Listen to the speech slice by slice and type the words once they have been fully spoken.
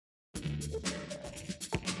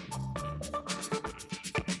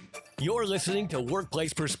You're listening to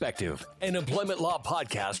Workplace Perspective, an employment law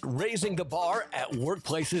podcast raising the bar at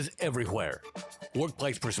workplaces everywhere.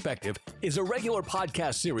 Workplace Perspective is a regular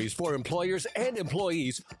podcast series for employers and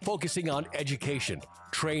employees focusing on education,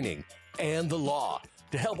 training, and the law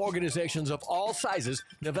to help organizations of all sizes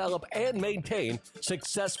develop and maintain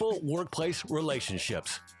successful workplace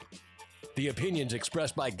relationships. The opinions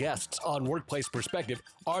expressed by guests on Workplace Perspective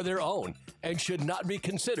are their own and should not be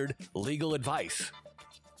considered legal advice.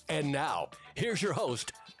 And now, here's your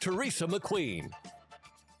host, Teresa McQueen.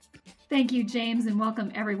 Thank you, James, and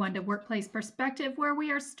welcome everyone to Workplace Perspective, where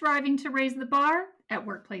we are striving to raise the bar at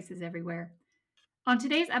workplaces everywhere. On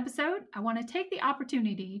today's episode, I want to take the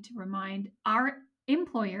opportunity to remind our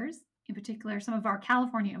employers, in particular some of our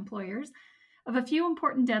California employers, of a few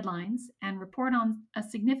important deadlines and report on a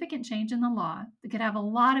significant change in the law that could have a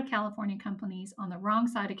lot of California companies on the wrong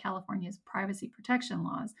side of California's privacy protection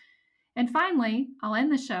laws. And finally, I'll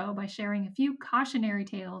end the show by sharing a few cautionary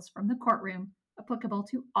tales from the courtroom applicable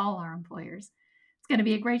to all our employers. It's going to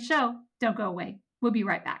be a great show. Don't go away. We'll be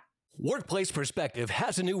right back. Workplace Perspective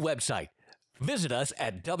has a new website. Visit us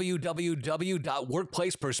at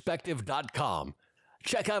www.workplaceperspective.com.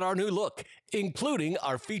 Check out our new look, including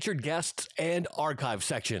our featured guests and archive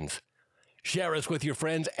sections. Share us with your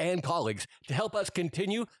friends and colleagues to help us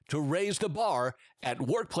continue to raise the bar at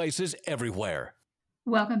workplaces everywhere.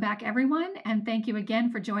 Welcome back, everyone, and thank you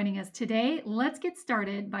again for joining us today. Let's get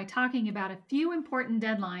started by talking about a few important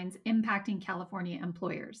deadlines impacting California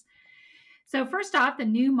employers. So first off, the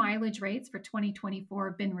new mileage rates for 2024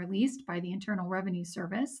 have been released by the Internal Revenue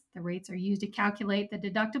Service. The rates are used to calculate the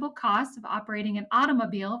deductible costs of operating an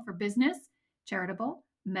automobile for business, charitable,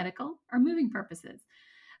 medical, or moving purposes.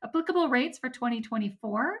 Applicable rates for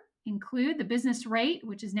 2024 include the business rate,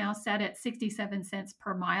 which is now set at 67 cents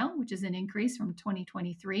per mile, which is an increase from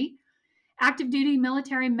 2023. Active duty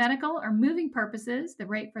military, medical, or moving purposes, the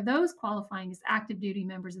rate for those qualifying as active duty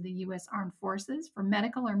members of the U.S. Armed Forces for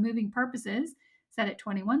medical or moving purposes, set at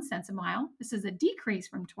 21 cents a mile. This is a decrease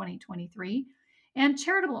from 2023. And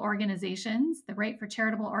charitable organizations, the rate for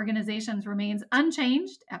charitable organizations remains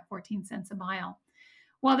unchanged at 14 cents a mile.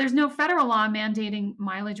 While there's no federal law mandating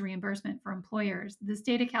mileage reimbursement for employers, the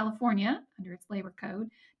state of California, under its labor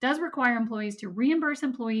code, does require employees to reimburse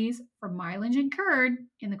employees for mileage incurred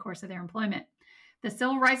in the course of their employment. The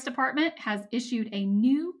Civil Rights Department has issued a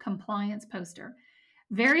new compliance poster.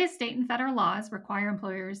 Various state and federal laws require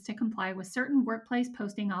employers to comply with certain workplace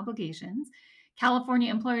posting obligations.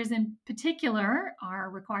 California employers in particular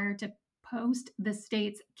are required to post the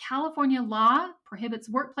state's California law prohibits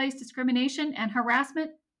workplace discrimination and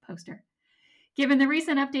harassment poster. Given the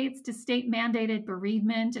recent updates to state-mandated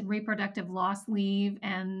bereavement and reproductive loss leave,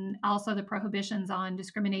 and also the prohibitions on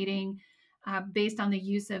discriminating based on the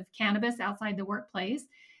use of cannabis outside the workplace,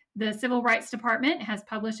 the Civil Rights Department has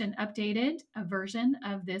published an updated version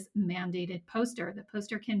of this mandated poster. The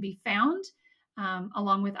poster can be found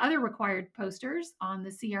along with other required posters on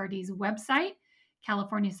the CRD's website,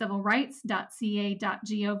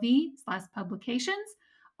 californiacivilrights.ca.gov/publications.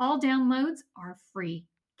 All downloads are free.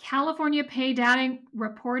 California pay data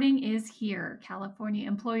reporting is here. California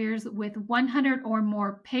employers with 100 or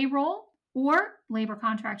more payroll or labor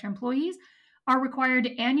contractor employees are required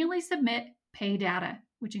to annually submit pay data,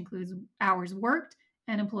 which includes hours worked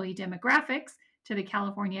and employee demographics, to the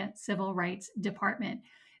California Civil Rights Department.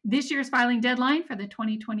 This year's filing deadline for the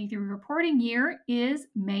 2023 reporting year is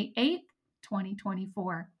May 8th,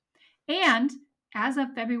 2024. And as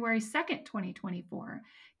of February 2nd, 2024,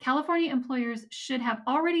 California employers should have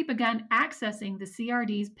already begun accessing the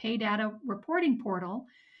CRD's pay data reporting portal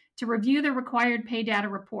to review the required pay data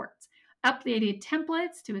reports. Updated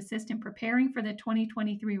templates to assist in preparing for the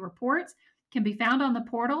 2023 reports can be found on the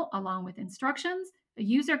portal, along with instructions, a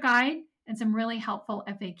user guide, and some really helpful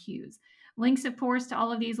FAQs. Links, of course, to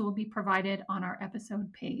all of these will be provided on our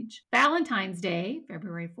episode page. Valentine's Day,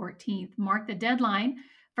 February 14th, marked the deadline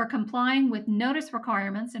for complying with notice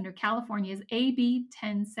requirements under California's AB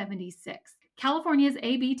 1076. California's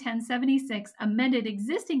AB 1076 amended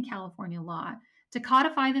existing California law to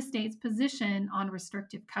codify the state's position on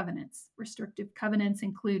restrictive covenants. Restrictive covenants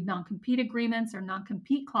include non-compete agreements or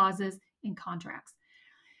non-compete clauses in contracts.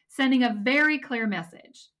 Sending a very clear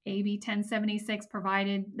message, AB 1076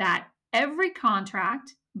 provided that every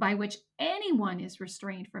contract by which anyone is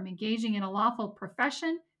restrained from engaging in a lawful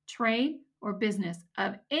profession, trade, or business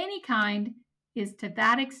of any kind is to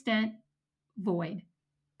that extent void.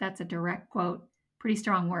 That's a direct quote. Pretty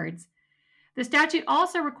strong words. The statute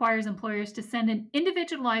also requires employers to send an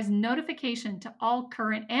individualized notification to all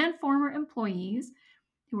current and former employees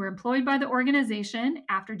who were employed by the organization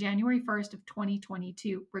after January 1st of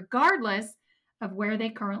 2022, regardless of where they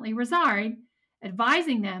currently reside,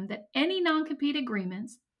 advising them that any non-compete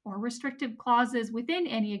agreements or restrictive clauses within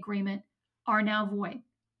any agreement are now void.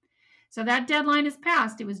 So that deadline is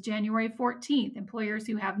passed. It was January 14th. Employers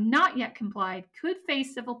who have not yet complied could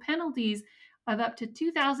face civil penalties of up to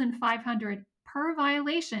 $2,500 per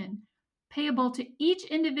violation, payable to each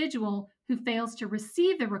individual who fails to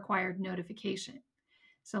receive the required notification.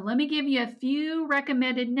 So let me give you a few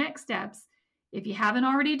recommended next steps. If you haven't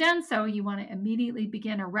already done so, you want to immediately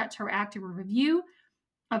begin a retroactive review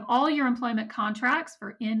of all your employment contracts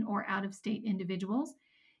for in or out of state individuals.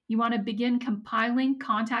 You want to begin compiling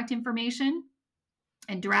contact information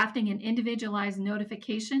and drafting an individualized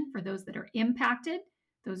notification for those that are impacted.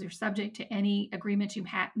 Those are subject to any agreements you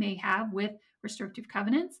may have with restrictive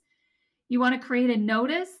covenants. You want to create a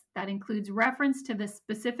notice that includes reference to the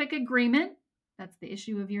specific agreement. That's the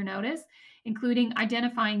issue of your notice, including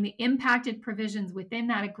identifying the impacted provisions within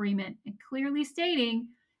that agreement and clearly stating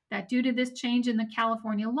that due to this change in the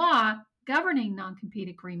California law governing non-compete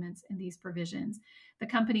agreements and these provisions, the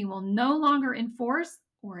company will no longer enforce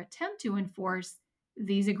or attempt to enforce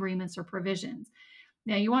these agreements or provisions.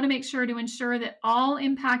 Now, you want to make sure to ensure that all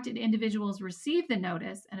impacted individuals receive the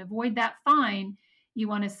notice and avoid that fine. You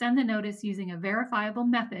want to send the notice using a verifiable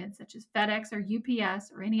method, such as FedEx or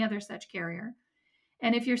UPS or any other such carrier.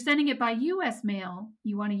 And if you're sending it by U.S. mail,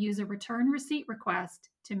 you want to use a return receipt request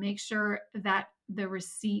to make sure that the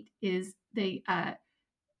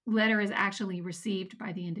letter is actually received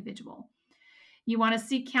by the individual. You want to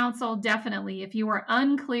seek counsel definitely if you are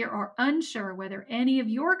unclear or unsure whether any of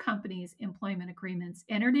your company's employment agreements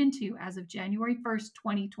entered into as of January 1st,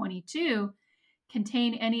 2022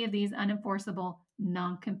 contain any of these unenforceable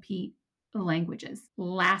non-compete languages.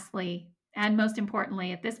 Lastly, and most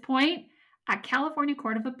importantly at this point, a California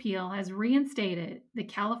Court of Appeal has reinstated the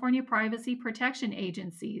California Privacy Protection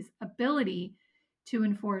Agency's ability to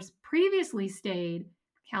enforce previously stayed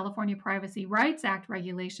California Privacy Rights Act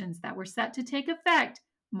regulations that were set to take effect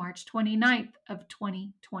March 29th of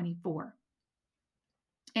 2024.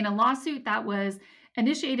 In a lawsuit that was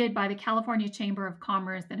initiated by the California Chamber of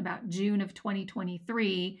Commerce in about June of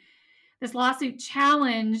 2023, this lawsuit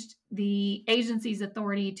challenged the agency's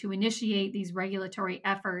authority to initiate these regulatory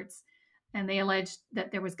efforts, and they alleged that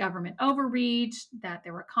there was government overreach, that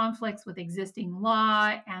there were conflicts with existing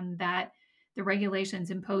law, and that the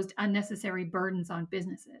regulations imposed unnecessary burdens on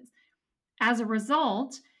businesses. As a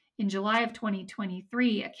result, in July of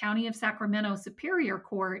 2023, a County of Sacramento Superior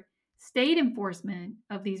Court stayed enforcement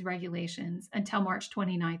of these regulations until March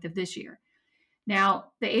 29th of this year. Now,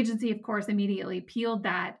 the agency, of course, immediately appealed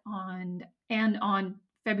that on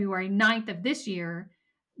February 9th of this year,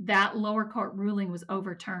 that lower court ruling was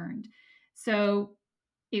overturned. So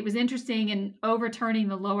it was interesting, in overturning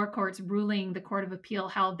the lower court's ruling, the Court of Appeal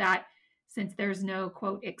held that since there's no,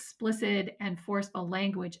 quote, explicit and forceful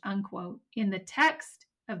language, unquote, in the text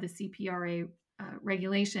of the CPRA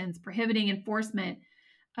regulations prohibiting enforcement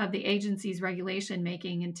of the agency's regulation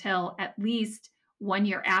making until at least 1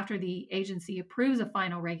 year after the agency approves a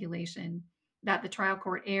final regulation, that the trial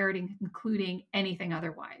court erred in concluding anything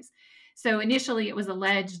otherwise. So initially, it was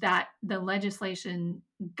alleged that the legislation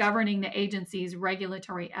governing the agency's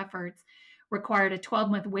regulatory efforts required a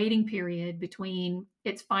 12-month waiting period between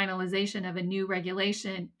its finalization of a new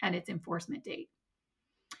regulation and its enforcement date.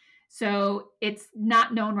 So it's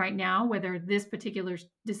not known right now whether this particular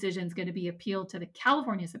decision is going to be appealed to the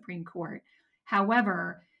California Supreme Court.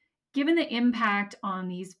 However, given the impact on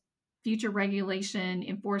these future regulation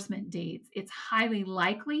enforcement dates, it's highly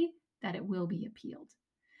likely that it will be appealed.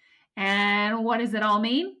 And what does it all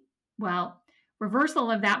mean? Well, reversal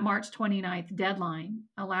of that March 29th deadline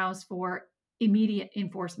allows for immediate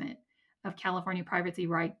enforcement of California Privacy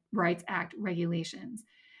Rights Act regulations.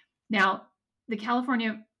 Now, the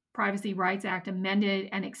California Privacy Rights Act amended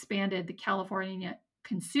and expanded the California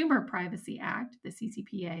Consumer Privacy Act, the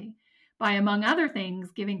CCPA, by, among other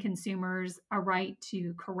things, giving consumers a right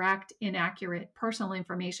to correct inaccurate personal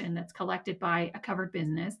information that's collected by a covered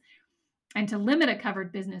business, and to limit a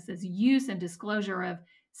covered business's use and disclosure of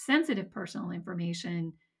sensitive personal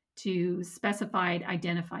information to specified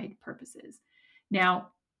identified purposes. Now,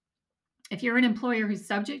 if you're an employer who's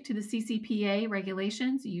subject to the CCPA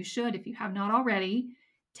regulations, you should, if you have not already,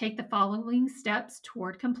 take the following steps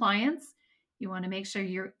toward compliance. You want to make sure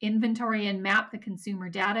you inventory and map the consumer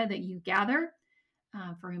data that you gather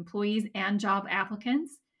for employees and job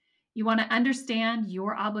applicants. You want to understand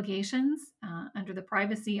your obligations under the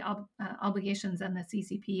privacy obligations and the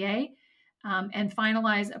CCPA, and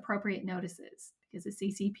finalize appropriate notices, because the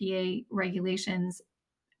CCPA regulations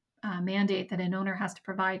mandate that an owner has to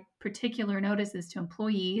provide particular notices to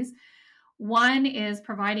employees. One is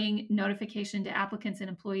providing notification to applicants and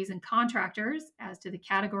employees and contractors as to the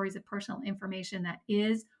categories of personal information that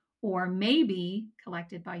is or may be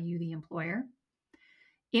collected by you, the employer.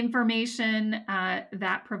 Information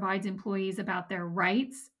that provides employees about their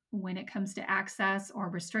rights when it comes to access or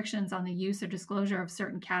restrictions on the use or disclosure of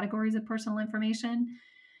certain categories of personal information.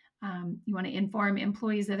 You want to inform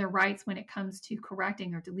employees of their rights when it comes to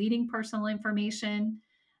correcting or deleting personal information.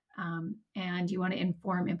 And you want to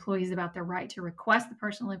inform employees about their right to request the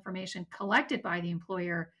personal information collected by the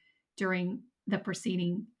employer during the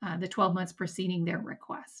 12 months preceding their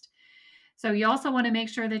request. So you also want to make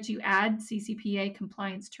sure that you add CCPA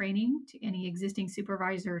compliance training to any existing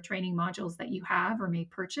supervisor training modules that you have or may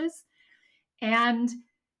purchase. And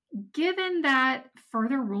given that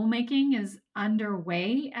further rulemaking is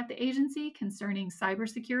underway at the agency concerning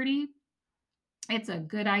cybersecurity, it's a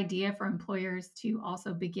good idea for employers to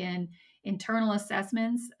also begin internal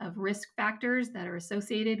assessments of risk factors that are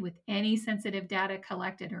associated with any sensitive data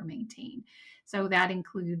collected or maintained. So that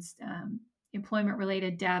includes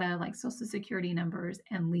employment-related data like Social Security numbers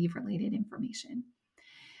and leave-related information.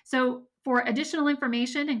 So for additional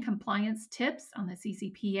information and compliance tips on the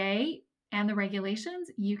CCPA and the regulations,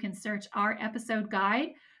 you can search our episode guide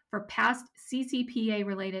for past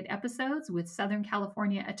CCPA-related episodes with Southern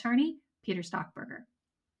California attorney Peter Stockberger.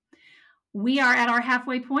 We are at our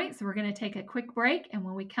halfway point, so we're going to take a quick break. And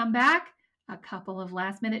when we come back, a couple of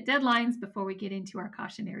last-minute deadlines before we get into our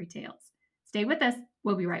cautionary tales. Stay with us.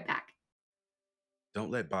 We'll be right back. Don't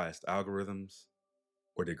let biased algorithms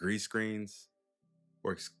or degree screens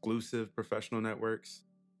or exclusive professional networks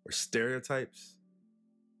or stereotypes,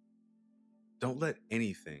 don't let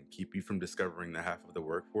anything keep you from discovering the half of the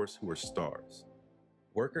workforce who are stars.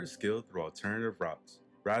 Workers skilled through alternative routes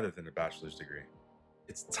rather than a bachelor's degree.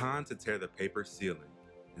 It's time to tear the paper ceiling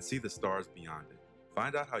and see the stars beyond it.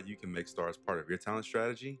 Find out how you can make stars part of your talent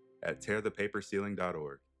strategy at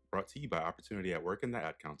tearthepaperceiling.org. Brought to you by Opportunity at Work and the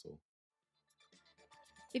Ad Council.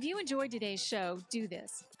 If you enjoyed today's show, do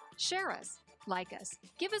this. Share us, like us,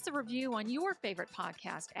 give us a review on your favorite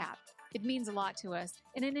podcast app. It means a lot to us,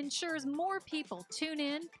 and it ensures more people tune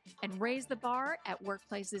in and raise the bar at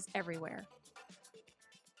workplaces everywhere.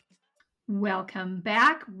 Welcome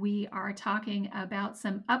back. We are talking about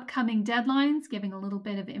some upcoming deadlines, giving a little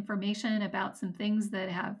bit of information about some things that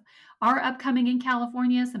are upcoming in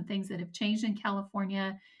California, some things that have changed in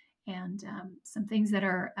California, and some things that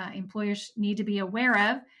our employers need to be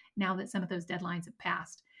aware of now that some of those deadlines have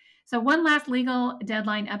passed. So one last legal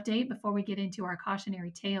deadline update before we get into our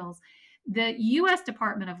cautionary tales. The U.S.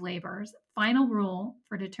 Department of Labor's final rule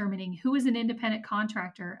for determining who is an independent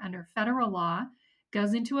contractor under federal law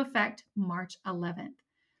goes into effect March 11th.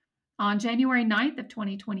 On January 9th of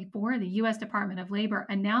 2024, the U.S. Department of Labor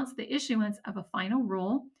announced the issuance of a final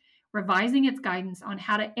rule revising its guidance on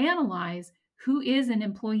how to analyze who is an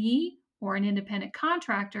employee or an independent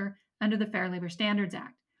contractor under the Fair Labor Standards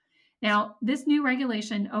Act. Now, this new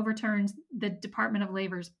regulation overturns the Department of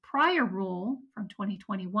Labor's prior rule from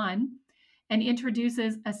 2021 and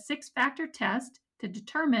introduces a 6-factor test to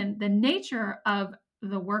determine the nature of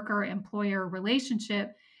the worker-employer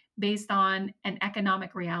relationship based on an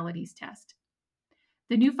economic realities test.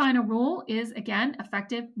 The new final rule is, again,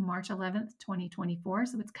 effective March 11th, 2024,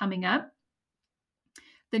 so it's coming up.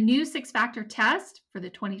 The new 6-factor test for the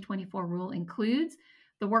 2024 rule includes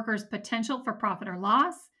the worker's potential for profit or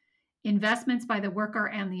loss, investments by the worker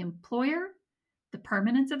and the employer, the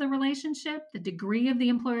permanence of the relationship, the degree of the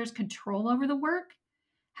employer's control over the work,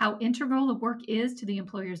 how integral the work is to the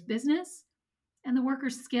employer's business, and the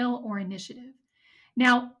worker's skill or initiative.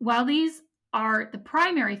 Now, while these are the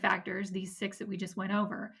primary factors, these 6 that we just went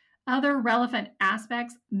over, other relevant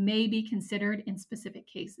aspects may be considered in specific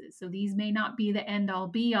cases. So these may not be the end-all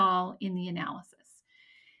be-all in the analysis.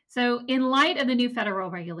 So in light of the new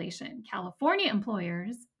federal regulation, California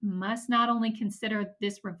employers must not only consider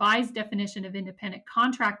this revised definition of independent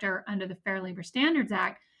contractor under the Fair Labor Standards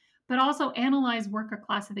Act, but also analyze worker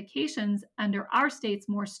classifications under our state's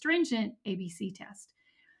more stringent ABC test.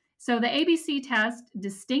 So the ABC test,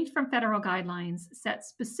 distinct from federal guidelines, sets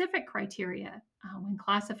specific criteria when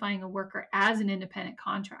classifying a worker as an independent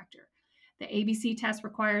contractor. The ABC test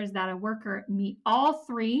requires that a worker meet all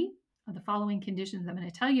 3 of the following conditions I'm going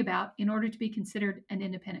to tell you about in order to be considered an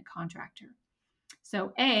independent contractor.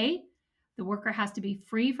 So A, the worker has to be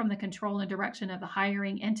free from the control and direction of the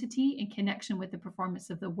hiring entity in connection with the performance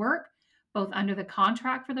of the work, both under the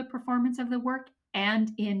contract for the performance of the work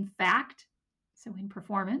and in fact, so in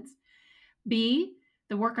performance. B,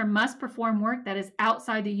 the worker must perform work that is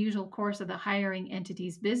outside the usual course of the hiring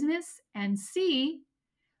entity's business. And C,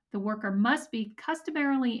 the worker must be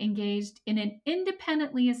customarily engaged in an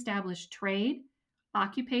independently established trade,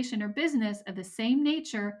 occupation, or business of the same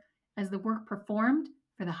nature as the work performed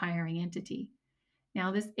for the hiring entity.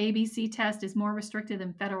 Now, this ABC test is more restricted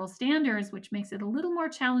than federal standards, which makes it a little more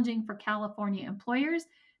challenging for California employers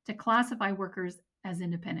to classify workers as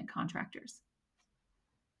independent contractors.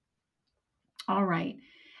 All right.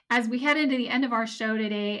 As we head into the end of our show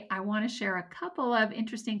today, I want to share a couple of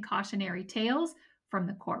interesting cautionary tales from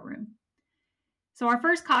the courtroom. So our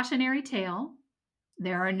first cautionary tale,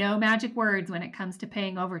 there are no magic words when it comes to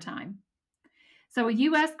paying overtime. So a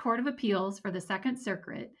U.S. Court of Appeals for the Second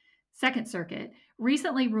Circuit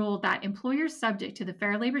recently ruled that employers subject to the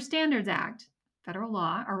Fair Labor Standards Act, federal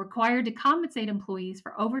law, are required to compensate employees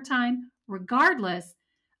for overtime regardless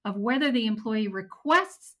of whether the employee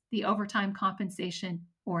requests the overtime compensation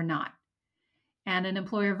or not. And an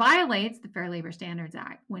employer violates the Fair Labor Standards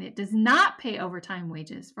Act when it does not pay overtime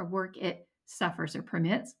wages for work it suffers or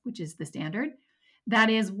permits, which is the standard. That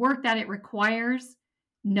is, work that it requires,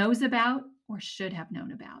 knows about, or should have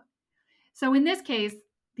known about. So in this case,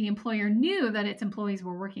 the employer knew that its employees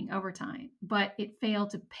were working overtime, but it failed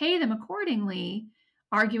to pay them accordingly,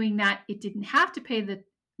 arguing that it didn't have to pay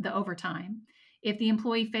the overtime if the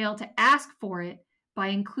employee failed to ask for it by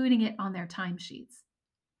including it on their timesheets.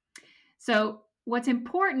 So what's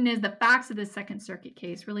important is the facts of the Second Circuit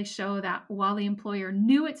case really show that while the employer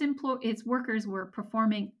knew its workers were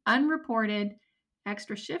performing unreported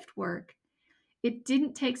extra shift work, it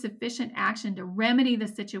didn't take sufficient action to remedy the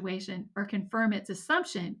situation or confirm its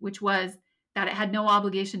assumption, which was that it had no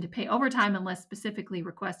obligation to pay overtime unless specifically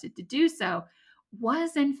requested to do so,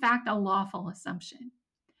 was in fact a lawful assumption.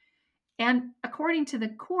 And according to the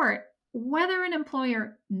court, whether an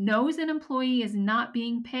employer knows an employee is not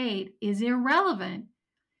being paid is irrelevant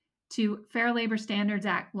to Fair Labor Standards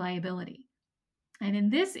Act liability. And in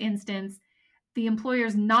this instance, the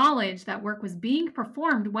employer's knowledge that work was being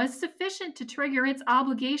performed was sufficient to trigger its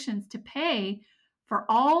obligations to pay for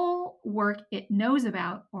all work it knows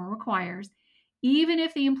about or requires, even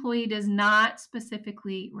if the employee does not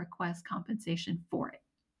specifically request compensation for it.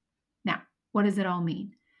 Now, what does it all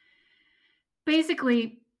mean?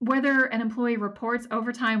 Basically, whether an employee reports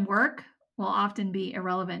overtime work will often be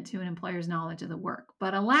irrelevant to an employer's knowledge of the work,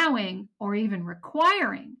 but allowing or even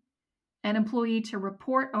requiring an employee to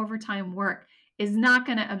report overtime work is not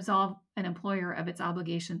going to absolve an employer of its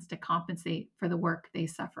obligations to compensate for the work they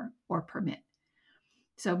suffer or permit.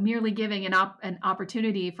 So merely giving an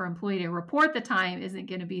opportunity for an employee to report the time isn't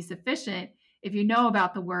going to be sufficient if you know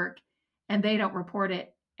about the work and they don't report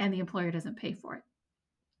it and the employer doesn't pay for it.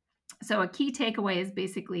 So a key takeaway is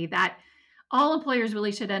basically that all employers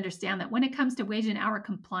really should understand that when it comes to wage and hour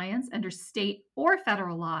compliance under state or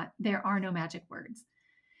federal law, there are no magic words.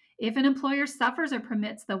 If an employer suffers or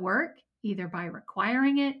permits the work, either by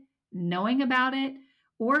requiring it, knowing about it,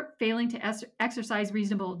 or failing to exercise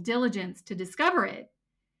reasonable diligence to discover it,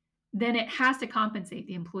 then it has to compensate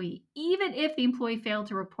the employee, even if the employee failed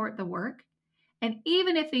to report the work, and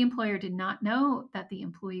even if the employer did not know that the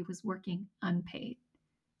employee was working unpaid.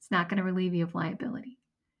 It's not going to relieve you of liability.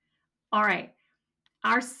 All right.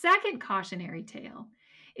 Our second cautionary tale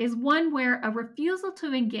is one where a refusal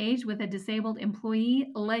to engage with a disabled employee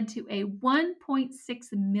led to a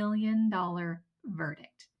 $1.6 million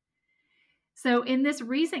verdict. So in this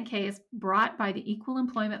recent case brought by the Equal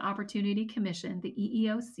Employment Opportunity Commission, the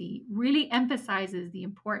EEOC, really emphasizes the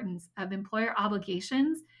importance of employer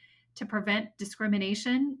obligations to prevent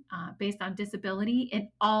discrimination based on disability in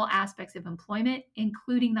all aspects of employment,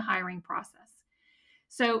 including the hiring process.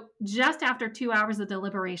 So just after 2 hours of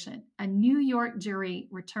deliberation, a New York jury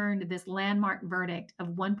returned this landmark verdict of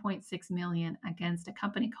 $1.6 million against a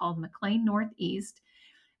company called McQueen Northeast,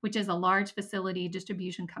 which is a large facility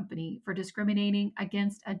distribution company, for discriminating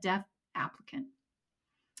against a deaf applicant.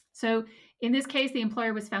 So in this case, the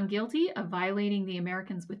employer was found guilty of violating the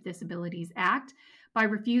Americans with Disabilities Act by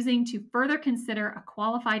refusing to further consider a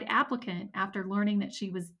qualified applicant after learning that she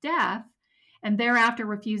was deaf, and thereafter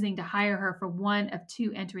refusing to hire her for one of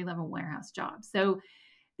two entry-level warehouse jobs. So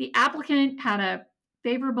the applicant had a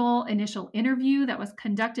favorable initial interview that was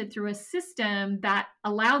conducted through a system that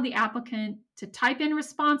allowed the applicant to type in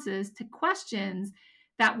responses to questions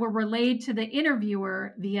that were relayed to the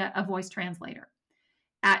interviewer via a voice translator.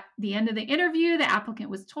 At the end of the interview, the applicant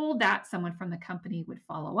was told that someone from the company would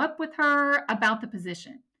follow up with her about the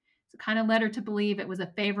position. So kind of led her to believe it was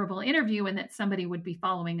a favorable interview and that somebody would be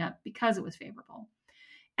following up because it was favorable.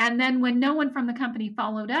 And then when no one from the company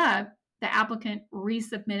followed up, the applicant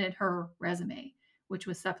resubmitted her resume, which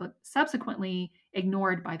was subsequently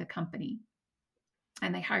ignored by the company,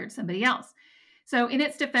 and they hired somebody else. So in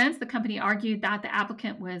its defense, the company argued that the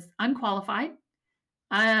applicant was unqualified,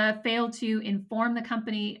 failed to inform the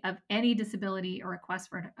company of any disability or request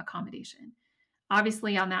for accommodation.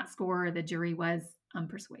 Obviously, on that score, the jury was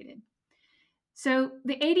unpersuaded. So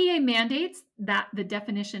the ADA mandates that the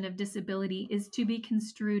definition of disability is to be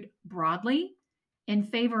construed broadly in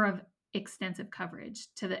favor of extensive coverage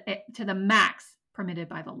to the max permitted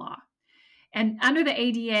by the law. And under the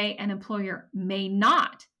ADA, an employer may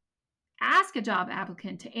not ask a job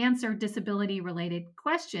applicant to answer disability-related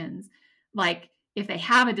questions, like if they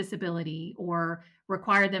have a disability, or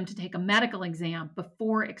require them to take a medical exam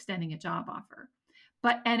before extending a job offer.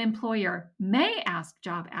 But an employer may ask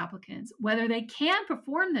job applicants whether they can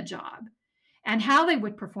perform the job and how they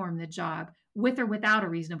would perform the job with or without a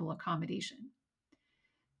reasonable accommodation.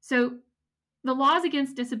 So the laws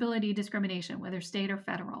against disability discrimination, whether state or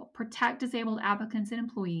federal, protect disabled applicants and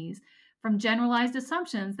employees from generalized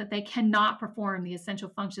assumptions that they cannot perform the essential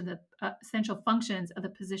functions of the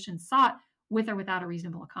position sought with or without a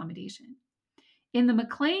reasonable accommodation. In the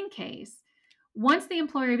McQueen case, once the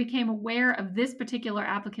employer became aware of this particular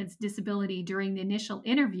applicant's disability during the initial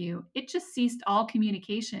interview, it just ceased all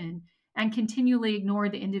communication and continually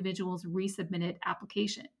ignored the individual's resubmitted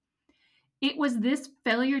application. It was this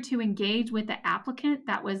failure to engage with the applicant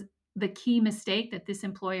that was the key mistake that this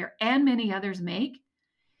employer and many others make,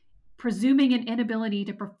 presuming an inability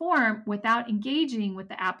to perform without engaging with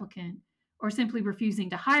the applicant, or simply refusing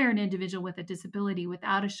to hire an individual with a disability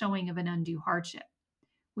without a showing of an undue hardship,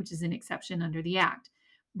 which is an exception under the Act,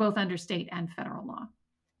 both under state and federal law.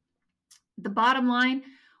 The bottom line,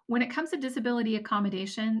 when it comes to disability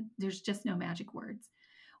accommodation, there's just no magic words.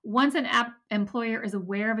 Once an employer is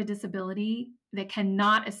aware of a disability, they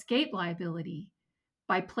cannot escape liability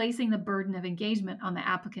by placing the burden of engagement on the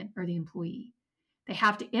applicant or the employee. They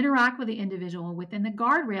have to interact with the individual within the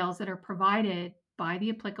guardrails that are provided by the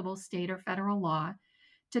applicable state or federal law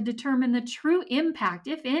to determine the true impact,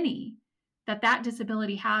 if any, that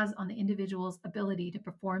disability has on the individual's ability to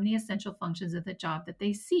perform the essential functions of the job that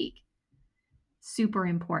they seek. Super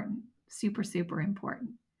important. Super, super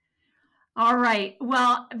important. All right.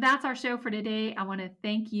 Well, that's our show for today. I want to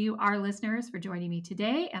thank you, our listeners, for joining me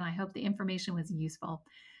today, and I hope the information was useful.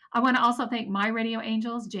 I want to also thank my radio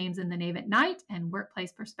angels, James and the Knave at Night, and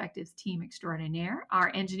Workplace Perspectives team extraordinaire,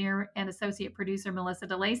 our engineer and associate producer, Melissa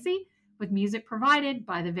DeLacy, with music provided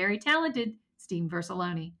by the very talented Steve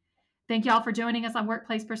Versaloni. Thank you all for joining us on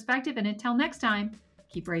Workplace Perspective, and until next time,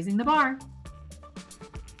 keep raising the bar.